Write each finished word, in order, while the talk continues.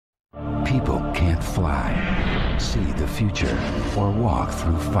People can't fly, see the future, or walk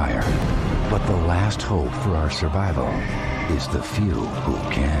through fire. But the last hope for our survival is the few who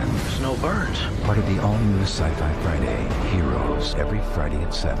can. Snow burns. Part of the all-new Sci Fi Friday, Heroes, every Friday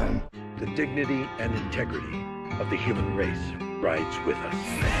at 7. The dignity and integrity of the human race rides with us.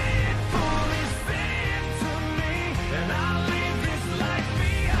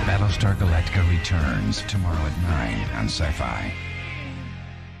 Battlestar Galactica returns tomorrow at 9 on Sci Fi.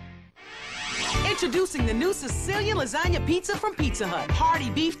 Introducing the new Sicilian lasagna pizza from Pizza Hut. Hearty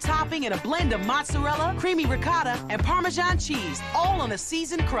beef topping and a blend of mozzarella, creamy ricotta, and Parmesan cheese, all on a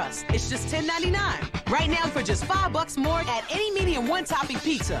seasoned crust. It's just $10.99. Right now for just $5 more at any medium one-topping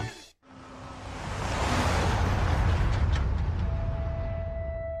pizza.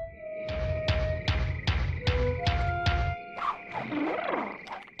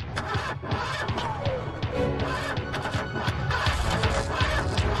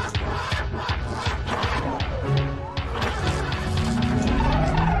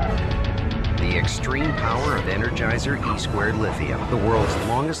 Extreme power of Energizer E2 Lithium, the world's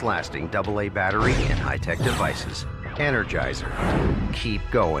longest-lasting AA battery in high-tech devices. Energizer. Keep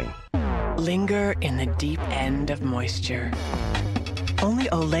going. Linger in the deep end of moisture. Only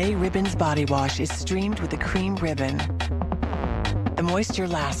Olay Ribbons Body Wash is streamed with a cream ribbon. The moisture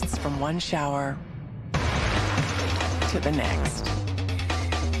lasts from one shower to the next.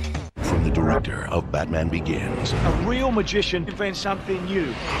 From the director of Batman Begins. A real magician invents something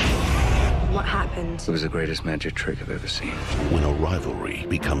new. What happened? It was the greatest magic trick I've ever seen. When a rivalry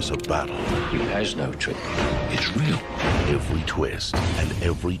becomes a battle. He has no trick. It's real. Every twist and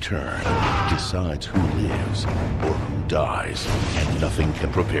every turn decides who lives or who dies. And nothing can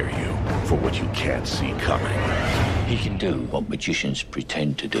prepare you for what you can't see coming. He can do what magicians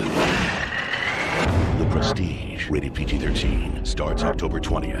pretend to do. The Prestige, rated PG-13, starts October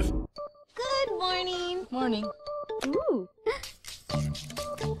 20th. Good morning. Morning. Ooh.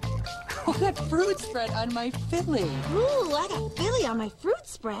 Oh, that fruit spread on my Philly. Ooh, I got Philly on my fruit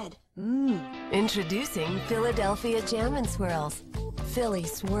spread. Introducing Philadelphia Jammin Swirls. Philly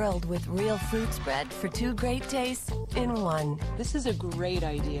swirled with real fruit spread for 2 great tastes in one. This is a great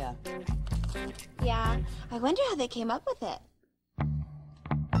idea. Yeah, I wonder how they came up with it.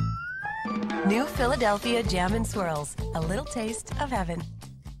 New Philadelphia Jammin Swirls. A little taste of heaven.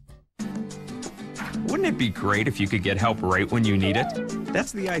 Wouldn't it be great if you could get help right when you need it?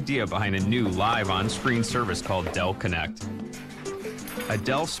 That's the idea behind a new live on-screen service called Dell Connect. A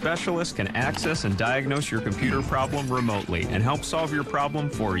Dell specialist can access and diagnose your computer problem remotely and help solve your problem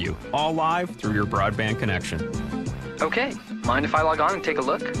for you, all live through your broadband connection. Okay, mind if I log on and take a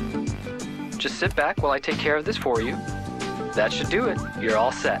look? Just sit back while I take care of this for you. That should do it. You're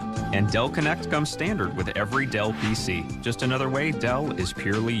all set. And Dell Connect comes standard with every Dell PC. Just another way Dell is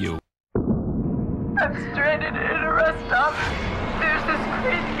purely you. I'm stranded in a rest stop. There's this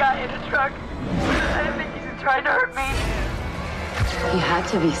crazy guy in a truck. I think he's trying to hurt me. He had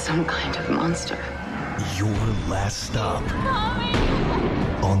to be some kind of monster. Your last stop. Mommy!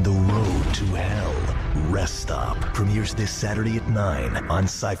 On the road to hell. Rest Stop premieres this Saturday at 9 on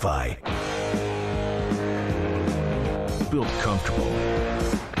Sci Fi. Built comfortable.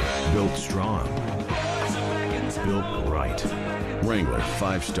 Built strong. Built right. Wrangler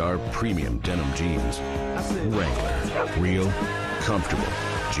 5-star premium denim jeans. Wrangler, real, comfortable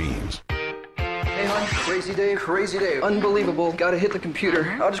jeans. Hey, hon, crazy day, unbelievable. Gotta hit the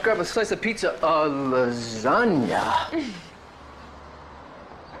computer. I'll just grab a slice of pizza. Lasagna.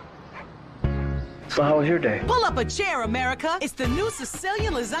 So how was your day? Pull up a chair, America. It's the new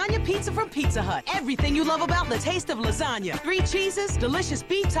Sicilian lasagna pizza from Pizza Hut. Everything you love about the taste of lasagna. 3 cheeses, delicious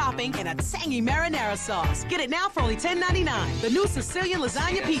beef topping, and a tangy marinara sauce. Get it now for only $10.99. The new Sicilian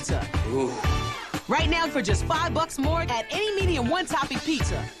lasagna pizza. Ooh. Right now for just $5 more at any medium one-topping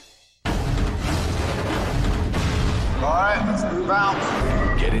pizza. All right, let's move out.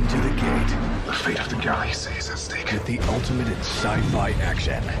 Get into the gate. The fate of the galaxy is at stake. With the ultimate in sci-fi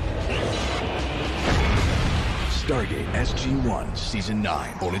action. Stargate SG-1 Season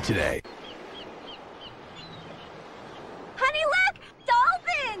 9. Own it today. Honey, look!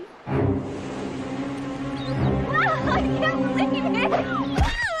 Dolphins! Wow, I can't believe it!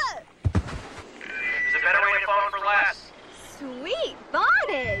 There's a better way to phone for less. Sweet,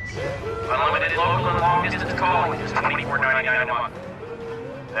 Vonage! Unlimited local and long distance calling is $24.99 a month.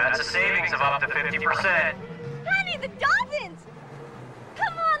 That's a savings of up to 50%. Honey, the dolphins!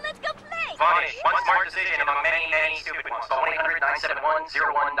 Come on, let's go play! Vonage, one smart decision among many, many stupid ones. Call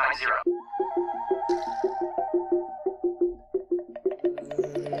 1-800-971-0190.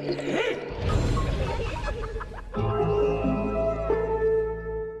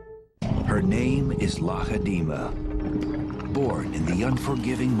 Her name is Lahadima. Born in the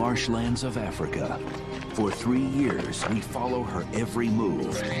unforgiving marshlands of Africa, for 3 years we follow her every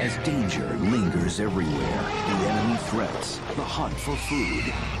move as danger lingers everywhere. The enemy threats, the hunt for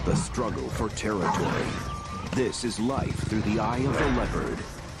food, the struggle for territory. This is life through the eye of the leopard.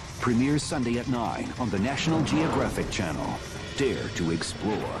 Premieres Sunday at 9 on the National Geographic Channel. Dare to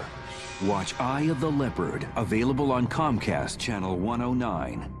explore. Watch Eye of the Leopard, available on Comcast Channel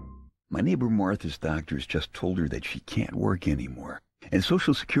 109. My neighbor Martha's doctors just told her that she can't work anymore. And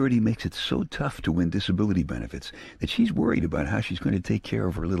Social Security makes it so tough to win disability benefits that she's worried about how she's going to take care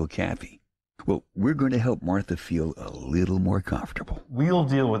of her little Kathy. Well, we're going to help Martha feel a little more comfortable. We'll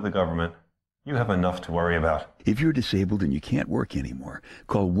deal with the government. You have enough to worry about. If you're disabled and you can't work anymore,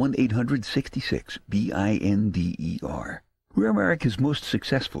 call 1-800-66-BINDER. We're America's most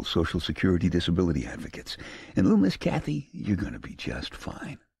successful Social Security disability advocates. And little Miss Kathy, you're going to be just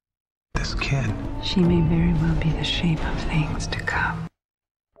fine. This kid, she may very well be the shape of things to come.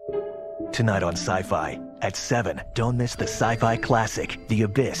 Tonight on Sci Fi at 7, don't miss the Sci Fi classic, The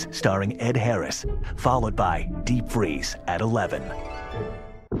Abyss, starring Ed Harris, followed by Deep Freeze at 11.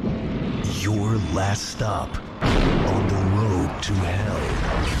 Your last stop on the road to hell.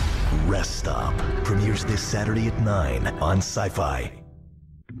 Rest Stop premieres this Saturday at 9 on Sci Fi.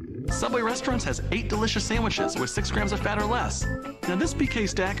 Subway Restaurants has 8 delicious sandwiches with 6 grams of fat or less. Now this BK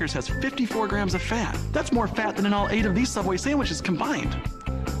Stackers has 54 grams of fat. That's more fat than in all 8 of these Subway sandwiches combined.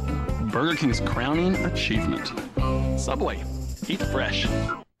 Burger King's crowning achievement. Subway, eat fresh.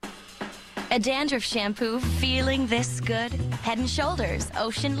 A dandruff shampoo feeling this good? Head & Shoulders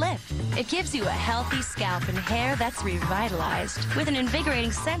Ocean Lift. It gives you a healthy scalp and hair that's revitalized with an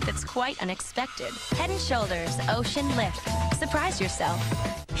invigorating scent that's quite unexpected. Head & Shoulders Ocean Lift. Surprise yourself.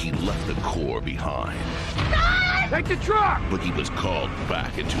 He left the Corps behind. Take the truck! But he was called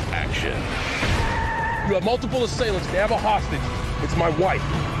back into action. You have multiple assailants. They have a hostage. It's my wife.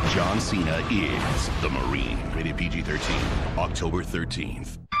 John Cena is the Marine. Rated PG-13. October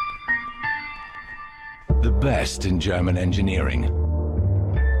 13th. The best in German engineering.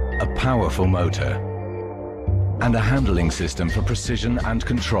 A powerful motor. And a handling system for precision and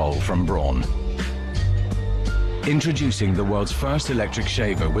control from Braun. Introducing the world's first electric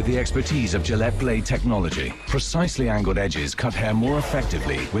shaver with the expertise of Gillette blade technology. Precisely angled edges cut hair more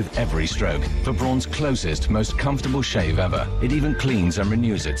effectively with every stroke. For Braun's closest, most comfortable shave ever. It even cleans and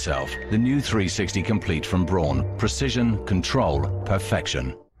renews itself. The new 360 Complete from Braun. Precision, control,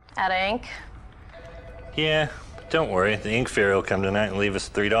 perfection. Out of ink? Yeah, don't worry. The ink fairy will come tonight and leave us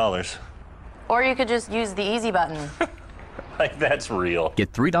 $3. Or you could just use the easy button. Like that's real.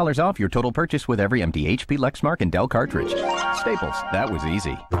 Get $3 off your total purchase with every empty HP, Lexmark, and Dell cartridge. Staples, that was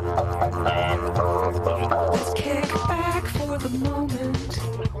easy. Let's kick back for the moment.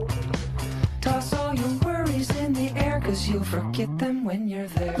 Toss all your worries in the air, 'cause you'll forget them when you're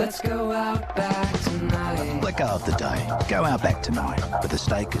there. Let's go out back tonight. Let go of the day. Go out back tonight. But the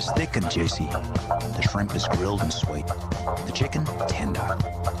steak is thick and juicy. The shrimp is grilled and sweet. The chicken, tender.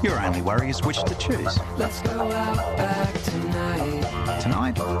 Your only worry is which to choose. Let's go out back tonight.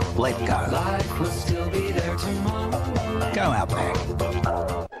 Tonight, let go. Life will still be there tomorrow. Go out back.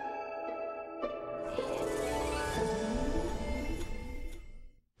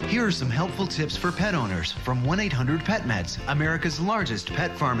 Here are some helpful tips for pet owners from 1-800-PET-MEDS, America's largest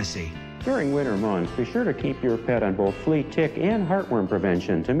pet pharmacy. During winter months, be sure to keep your pet on both flea, tick, and heartworm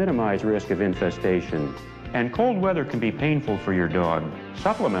prevention to minimize risk of infestation. And cold weather can be painful for your dog.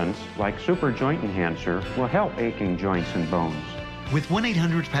 Supplements like Super Joint Enhancer will help aching joints and bones. With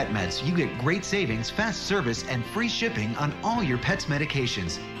 1-800-PET-MEDS, you get great savings, fast service, and free shipping on all your pet's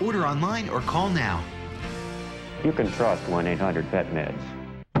medications. Order online or call now. You can trust 1-800-PET-MEDS.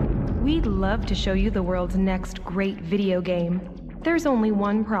 We'd love to show you the world's next great video game. There's only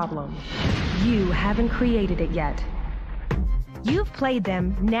one problem. You haven't created it yet. You've played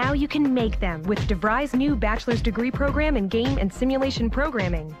them, now you can make them with DeVry's new bachelor's degree program in game and simulation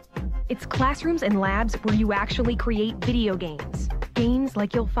programming. It's classrooms and labs where you actually create video games. Games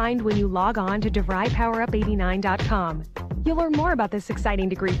like you'll find when you log on to DeVryPowerUp89.com. You'll learn more about this exciting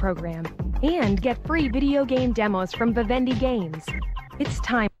degree program and get free video game demos from Vivendi Games. It's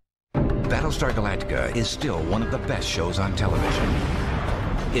time. Battlestar Galactica is still one of the best shows on television.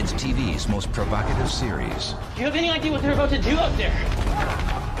 It's TV's most provocative series. Do you have any idea what they're about to do out there?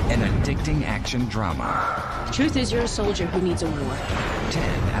 An addicting action drama. The truth is, you're a soldier who needs a war.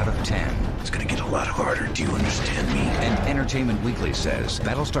 10 out of 10. It's gonna get a lot harder. Do you understand me? And Entertainment Weekly says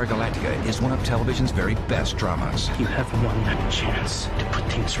Battlestar Galactica is one of television's very best dramas. You have one chance to put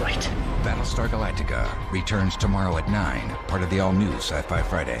things right. Battlestar Galactica returns tomorrow at 9, part of the all-new Sci Fi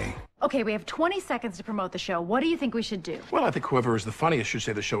Friday. Okay, we have 20 seconds to promote the show. What do you think we should do? Well, I think whoever is the funniest should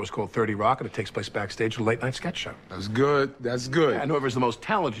say the show is called 30 Rock and it takes place backstage at a late-night sketch show. That's good. That's good. And whoever is the most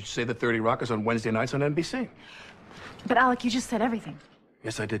talented should say that 30 Rock is on Wednesday nights on NBC. But Alec, you just said everything.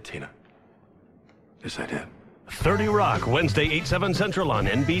 Yes, I did, Tina. Yes, I did. 30 Rock, Wednesday, 8/7 Central on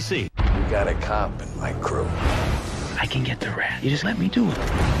NBC. You got a cop in my crew. I can get the rat. You just let me do it.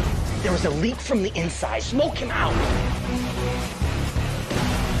 There was a leak from the inside. Smoke him out.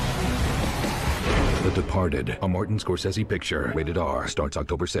 The Departed, a Martin Scorsese picture, rated R, starts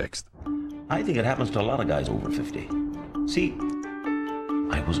October 6th. I think it happens to a lot of guys over 50. See,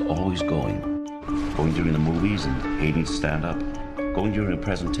 I was always going during the movies and hating to stand up, going during a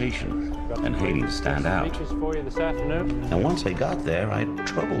presentation and hating to stand out. For you this afternoon. And once I got there, I had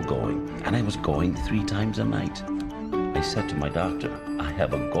trouble going, and I was going 3 times a night. I said to my doctor, I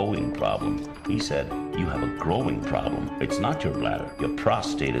have a going problem. He said, you have a growing problem. It's not your bladder. Your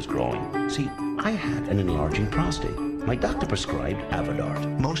prostate is growing. See, I had an enlarging prostate. My doctor prescribed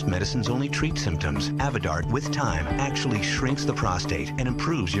Avodart. Most medicines only treat symptoms. Avodart, with time, actually shrinks the prostate and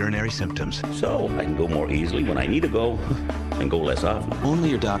improves urinary symptoms. So I can go more easily when I need to go and go less often. Only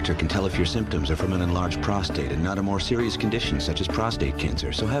your doctor can tell if your symptoms are from an enlarged prostate and not a more serious condition such as prostate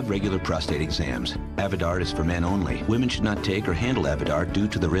cancer, so have regular prostate exams. Avodart is for men only. Women should not take or handle Avodart due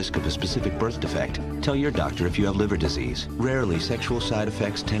to the risk of a specific birth defect. Tell your doctor if you have liver disease. Rarely, sexual side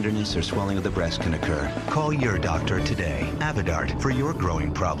effects, tenderness, or swelling of the breast can occur. Call your doctor today. Avodart for your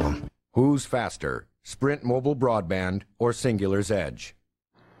growing problem. Who's faster, Sprint Mobile Broadband or Singular's Edge?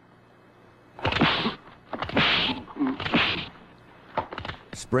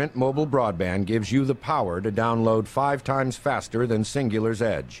 Sprint Mobile Broadband gives you the power to download 5 times faster than Singular's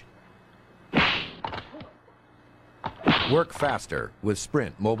Edge. Work faster with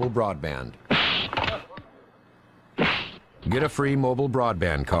Sprint Mobile Broadband. Get a free mobile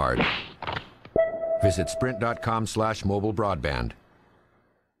broadband card. Visit sprint.com/mobile broadband.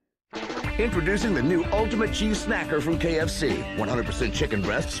 Introducing the new Ultimate Cheese Snacker from KFC. 100% chicken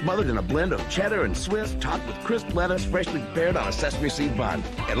breast smothered in a blend of cheddar and Swiss, topped with crisp lettuce freshly prepared on a sesame seed bun.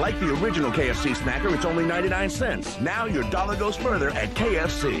 And like the original KFC Snacker, it's only 99 cents. Now your dollar goes further at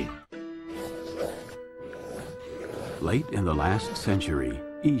KFC. Late in the last century,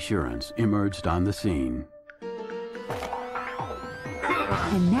 Esurance emerged on the scene.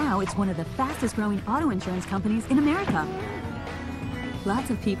 And now it's one of the fastest growing auto insurance companies in America. Lots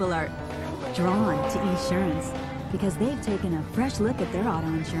of people are drawn to Esurance because they've taken a fresh look at their auto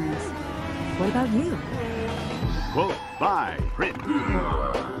insurance. What about you? Quote, buy, print.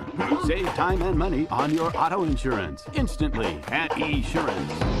 Save time and money on your auto insurance instantly at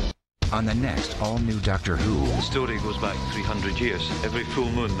Esurance. On the next all-new Doctor Who. The story goes back 300 years. Every full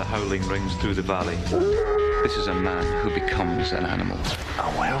moon, the howling rings through the valley. This is a man who becomes an animal.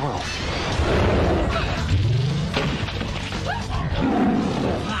 A werewolf.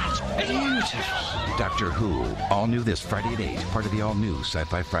 That's beautiful. Doctor Who. All new this Friday at 8. Part of the all-new Sci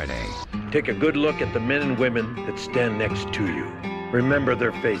Fi Friday. Take a good look at the men and women that stand next to you. Remember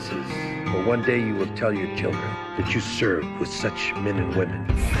their faces. For one day you will tell your children that you served with such men and women.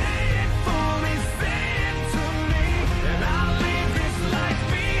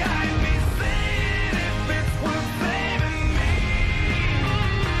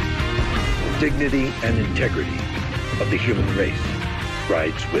 Dignity and integrity of the human race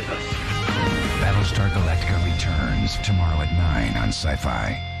rides with us. Battlestar Galactica returns tomorrow at 9 on Sci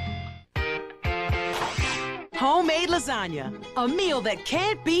Fi. Homemade lasagna, a meal that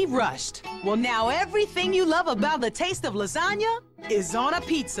can't be rushed. Well, now everything you love about the taste of lasagna is on a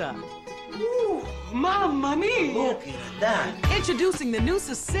pizza. Ooh, mamma mia! Look at that. Introducing the new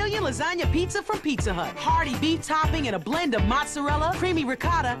Sicilian lasagna pizza from Pizza Hut. Hearty beef topping and a blend of mozzarella, creamy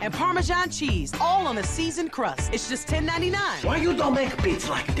ricotta, and Parmesan cheese, all on a seasoned crust. It's just $10.99. Why you don't make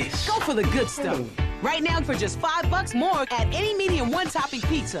pizza like this? Go for the good stuff. Right now for just $5 more at any medium one-topping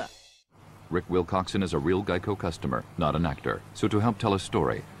pizza. Rick Wilcoxon is a real Geico customer, not an actor. So to help tell a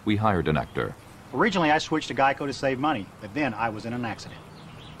story, we hired an actor. Originally, I switched to Geico to save money, but then I was in an accident.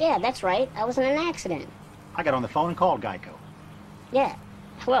 Yeah, that's right. I was in an accident. I got on the phone and called Geico. Yeah.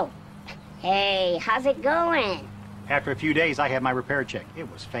 Well, hey, how's it going? After a few days, I had my repair check.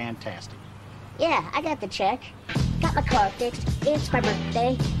 It was fantastic. Yeah, I got the check. Got my car fixed. It's my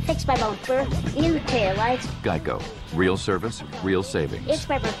birthday. Fixed my bumper. New taillights. Geico. Real service, real savings. It's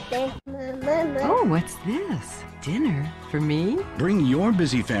my birthday. Oh, what's this? Dinner for me? Bring your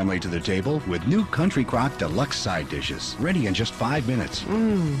busy family to the table with new Country Crock Deluxe side dishes. Ready in just 5 minutes.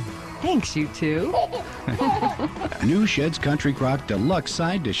 Thanks, you two. New Shed's Country Crock Deluxe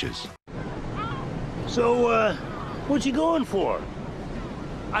side dishes. So, what you going for?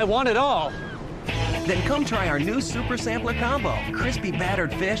 I want it all. Then come try our new Super Sampler Combo. Crispy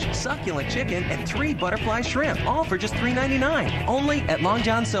battered fish, succulent chicken, and 3 butterfly shrimp, all for just $3.99. Only at Long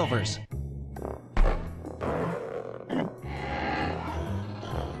John Silver's.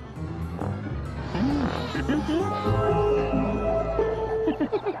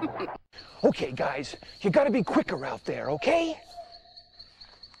 Okay, guys, you gotta be quicker out there, okay?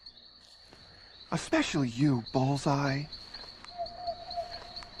 Especially you, Bullseye.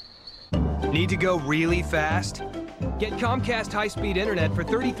 Need to go really fast? Get Comcast high-speed internet for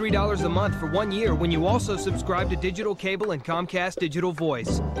 $33 a month for 1 year when you also subscribe to digital cable and Comcast digital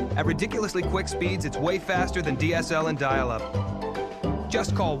voice. At ridiculously quick speeds, it's way faster than DSL and dial-up.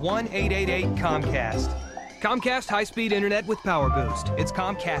 Just call 1-888-COMCAST. Comcast high-speed internet with Power Boost. It's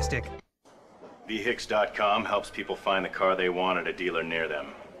Comcastic. VHIX.com helps people find the car they want at a dealer near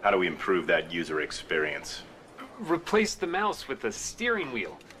them. How do we improve that user experience? Replace the mouse with the steering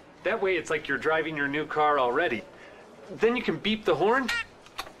wheel. That way it's like you're driving your new car already. Then you can beep the horn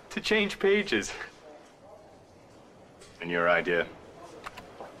to change pages. And your idea?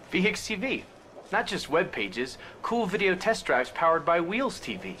 VHIX TV. Not just web pages, cool video test drives powered by Wheels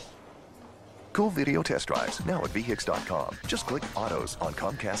TV. Cool video test drives, now at VHIX.com. Just click Autos on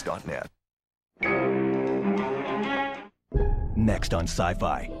Comcast.net. Next on Sci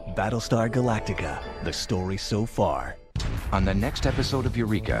Fi, Battlestar Galactica, the story so far. On the next episode of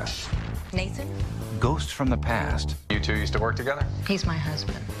Eureka, Nathan? Ghosts from the past. You two used to work together? He's my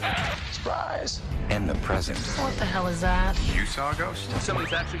husband. Surprise. And the present. What the hell is that? You saw a ghost?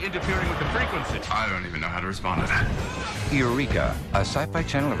 Somebody's actually interfering with the frequency. I don't even know how to respond to that. Eureka, a Sci Fi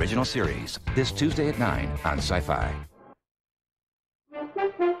Channel original series. This Tuesday at 9 on Sci Fi.